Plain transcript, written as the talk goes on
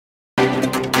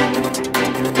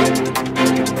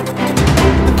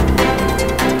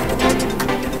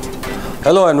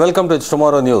Hello and welcome to It's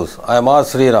Tomorrow News. I am R.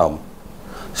 Sriram.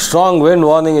 Strong wind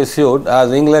warning issued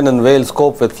as England and Wales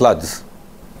cope with floods.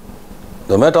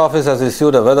 The Met Office has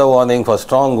issued a weather warning for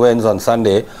strong winds on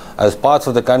Sunday as parts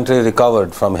of the country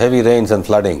recovered from heavy rains and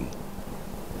flooding.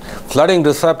 Flooding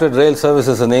disrupted rail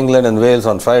services in England and Wales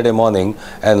on Friday morning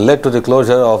and led to the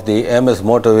closure of the MS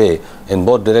motorway in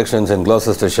both directions in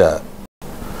Gloucestershire.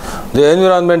 The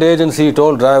Environment Agency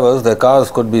told drivers their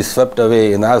cars could be swept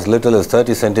away in as little as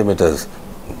 30 centimeters,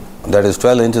 that is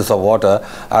 12 inches of water,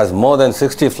 as more than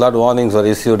 60 flood warnings were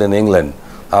issued in England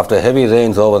after heavy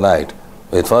rains overnight,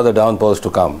 with further downpours to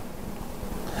come.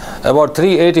 About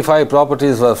 385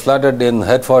 properties were flooded in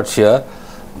Hertfordshire,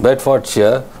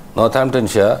 Bedfordshire,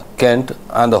 Northamptonshire, Kent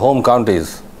and the home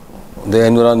counties, the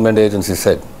Environment Agency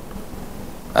said.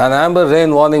 An amber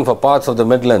rain warning for parts of the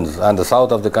Midlands and the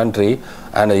south of the country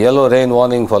and a yellow rain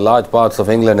warning for large parts of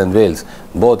England and Wales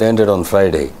both ended on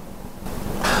Friday.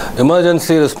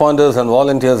 Emergency responders and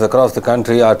volunteers across the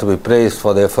country are to be praised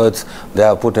for the efforts they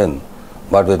have put in.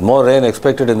 But with more rain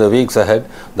expected in the weeks ahead,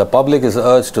 the public is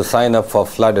urged to sign up for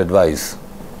flood advice.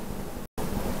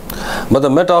 But the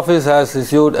Met Office has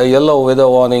issued a yellow weather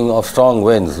warning of strong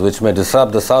winds which may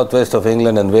disrupt the southwest of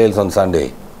England and Wales on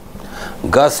Sunday.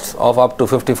 Gusts of up to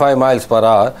 55 miles per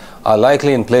hour are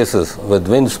likely in places, with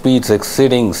wind speeds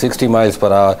exceeding 60 miles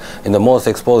per hour in the most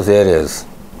exposed areas.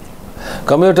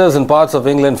 Commuters in parts of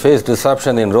England faced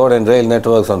disruption in road and rail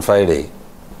networks on Friday.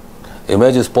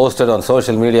 Images posted on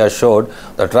social media showed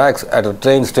the tracks at a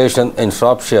train station in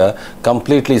Shropshire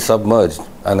completely submerged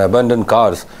and abandoned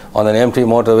cars on an empty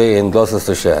motorway in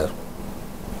Gloucestershire.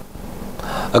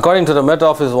 According to the Met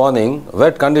Office warning,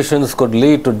 wet conditions could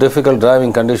lead to difficult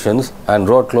driving conditions and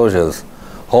road closures.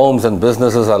 Homes and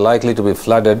businesses are likely to be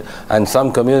flooded and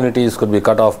some communities could be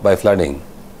cut off by flooding.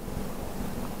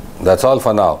 That's all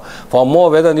for now. For more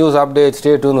weather news updates,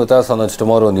 stay tuned with us on It's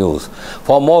Tomorrow News.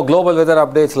 For more global weather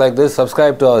updates like this,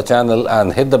 subscribe to our channel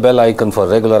and hit the bell icon for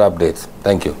regular updates.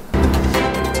 Thank you.